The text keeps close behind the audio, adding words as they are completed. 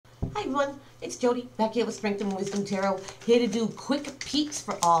Hi everyone, it's Jody, back here with Strength and Wisdom Tarot, here to do quick peeks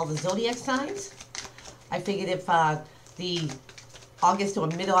for all the zodiac signs. I figured if the August or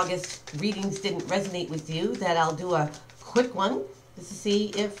mid-August readings didn't resonate with you, that I'll do a quick one just to see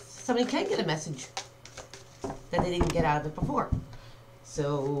if somebody can get a message that they didn't get out of it before.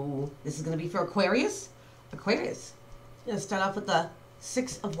 So this is going to be for Aquarius. Aquarius, I'm going to start off with the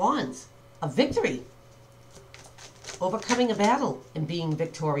Six of Wands, a victory. Overcoming a battle and being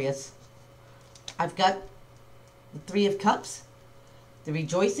victorious. I've got the Three of Cups, the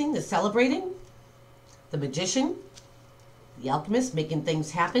rejoicing, the celebrating, the Magician, the Alchemist, making things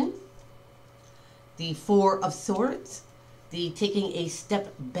happen, the Four of Swords, the taking a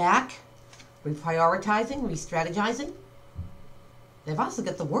step back, reprioritizing, re-strategizing. They've also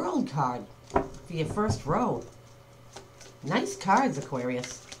got the World card for your first row. Nice cards,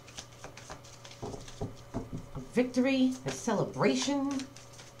 Aquarius. Victory, a celebration,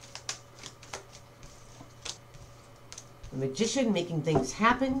 the Magician making things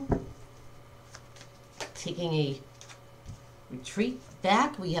happen, taking a retreat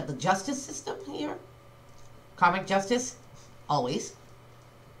back. We have the justice system here, karmic justice, always.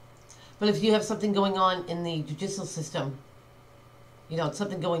 But if you have something going on in the judicial system, you know,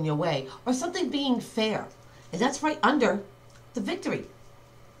 something going your way, or something being fair, and that's right under the victory.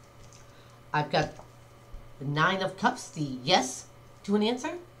 I've got the Nine of Cups, the yes to an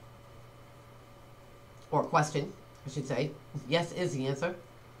answer, or question, I should say. Yes is the answer.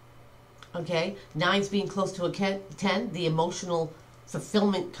 Okay, Nine's being close to a 10, the emotional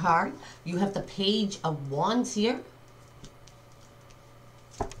fulfillment card. You have the Page of Wands here.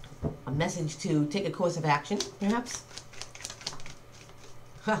 A message to take a course of action, perhaps.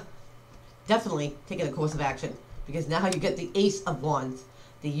 Definitely taking a course of action, because now you get the Ace of Wands.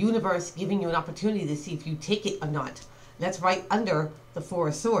 The universe giving you an opportunity to see if you take it or not. That's right under the Four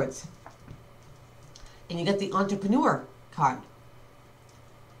of Swords. And you get the Entrepreneur card.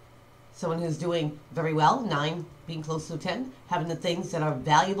 Someone who's doing very well, 9 being close to 10, having the things that are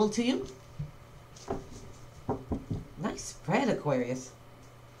valuable to you. Nice spread, Aquarius.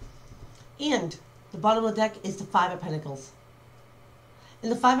 And the bottom of the deck is the Five of Pentacles.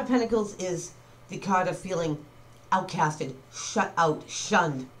 And the Five of Pentacles is the card of feeling outcasted, shut out,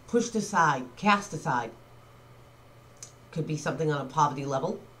 shunned, pushed aside, cast aside. Could be something on a poverty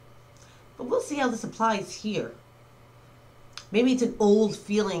level. But we'll see how this applies here. Maybe it's an old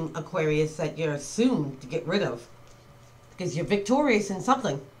feeling, Aquarius, that you're soon to get rid of, because you're victorious in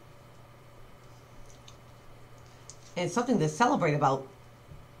something. And it's something to celebrate about.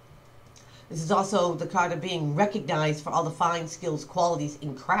 This is also the card of being recognized for all the fine skills, qualities,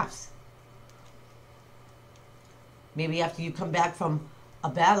 and crafts. Maybe after you come back from a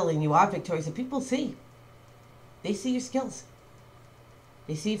battle and you are victorious, and people see. They see your skills.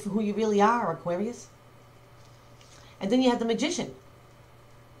 They see for who you really are, Aquarius. And then you have the Magician,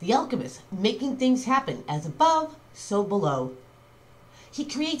 the Alchemist, making things happen. As above, so below. He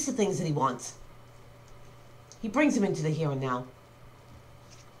creates the things that he wants. He brings them into the here and now.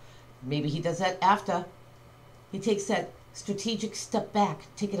 Maybe he does that after he takes that strategic step back,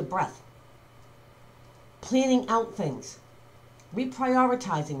 taking a breath. Planning out things,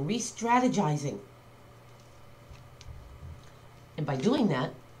 reprioritizing, re-strategizing. And by doing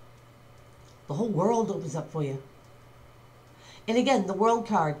that, the whole world opens up for you. And again, the World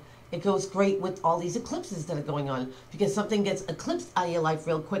card, it goes great with all these eclipses that are going on, because something gets eclipsed out of your life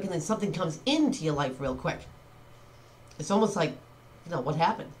real quick and then something comes into your life real quick. It's almost like, you know, what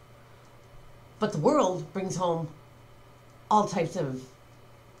happened? But the world brings home all types of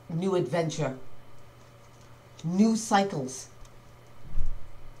new adventure, new cycles.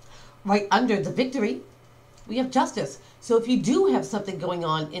 Right under the victory, we have justice. So if you do have something going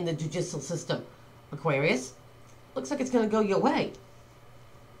on in the judicial system, Aquarius, looks like it's going to go your way.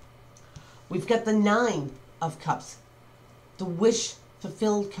 We've got the Nine of Cups, the wish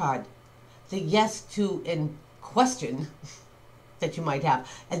fulfilled card, the yes to in question that you might have.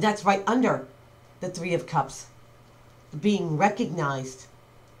 And that's right under the Three of Cups, being recognized.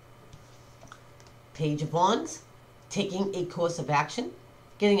 Page of Wands, taking a course of action,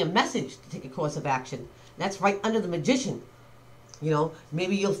 getting a message to take a course of action. That's right under the Magician. You know,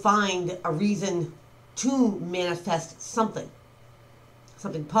 maybe you'll find a reason to manifest something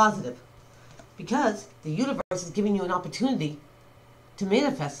positive, because the universe is giving you an opportunity to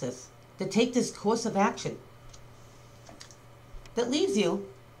manifest this, to take this course of action. That leaves you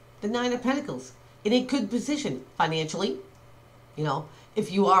the Nine of Pentacles in a good position financially. You know,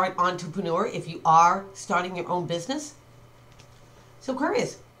 if you are an entrepreneur, if you are starting your own business. So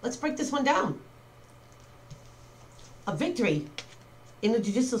Aquarius, let's break this one down. A victory in the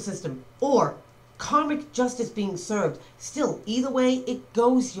judicial system, or karmic justice being served. Still, either way, it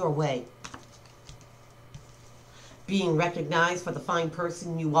goes your way. Being recognized for the fine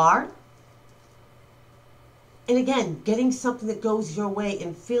person you are. And again, getting something that goes your way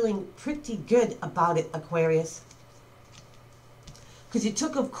and feeling pretty good about it, Aquarius. Because you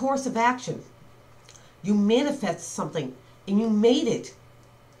took a course of action. You manifested something and you made it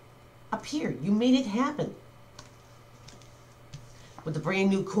appear. You made it happen. With a brand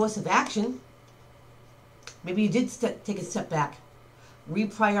new course of action, maybe you did take a step back,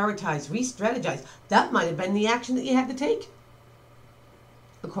 reprioritize, re-strategize. That might have been the action that you had to take.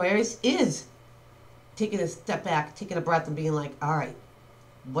 Aquarius is taking a step back, taking a breath and being like, all right,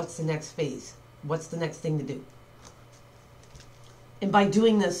 what's the next phase? What's the next thing to do? And by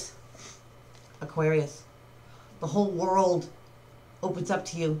doing this, Aquarius, the whole world opens up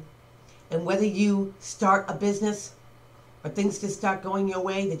to you. And whether you start a business or things just start going your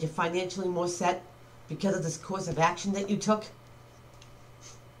way, that you're financially more set because of this course of action that you took,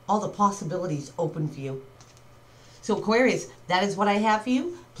 all the possibilities open for you. So Aquarius, that is what I have for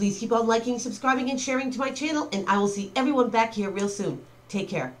you. Please keep on liking, subscribing, and sharing to my channel, and I will see everyone back here real soon. Take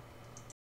care.